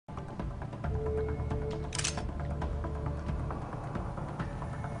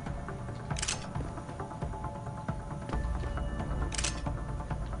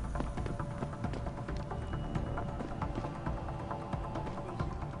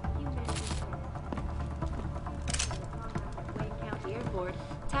board.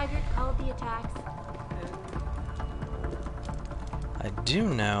 Taggart called the attacks. I do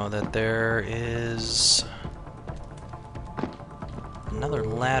know that there is another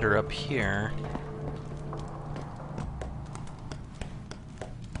ladder up here.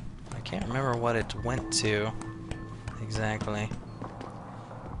 I can't remember what it went to exactly.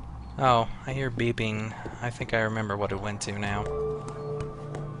 Oh, I hear beeping. I think I remember what it went to now.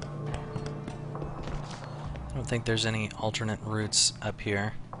 I don't think there's any alternate routes up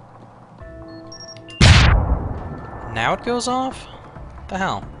here. Now it goes off? What the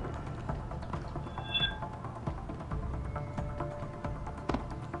hell?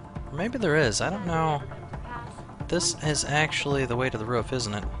 Or maybe there is. I don't know. This is actually the way to the roof,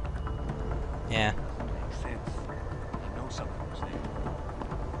 isn't it? Yeah.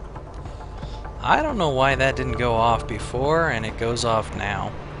 I don't know why that didn't go off before and it goes off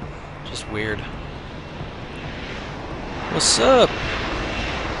now. Just weird. What's up?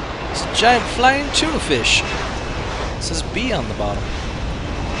 It's a giant flying tuna fish. It says B on the bottom.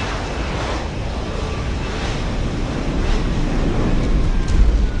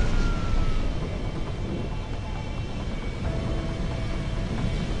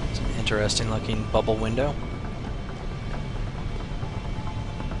 It's an interesting looking bubble window.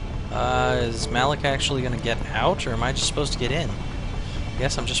 Is Malik actually going to get out, or am I just supposed to get in? I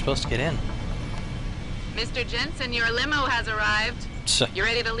guess I'm just supposed to get in. Mr. Jensen, your limo has arrived. You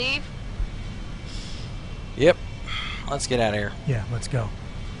ready to leave? Yep. Let's get out of here. Yeah, let's go.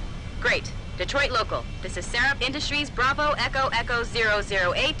 Great. Detroit local. This is Syrup Industries Bravo Echo Echo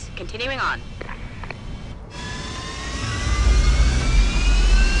 008. Continuing on.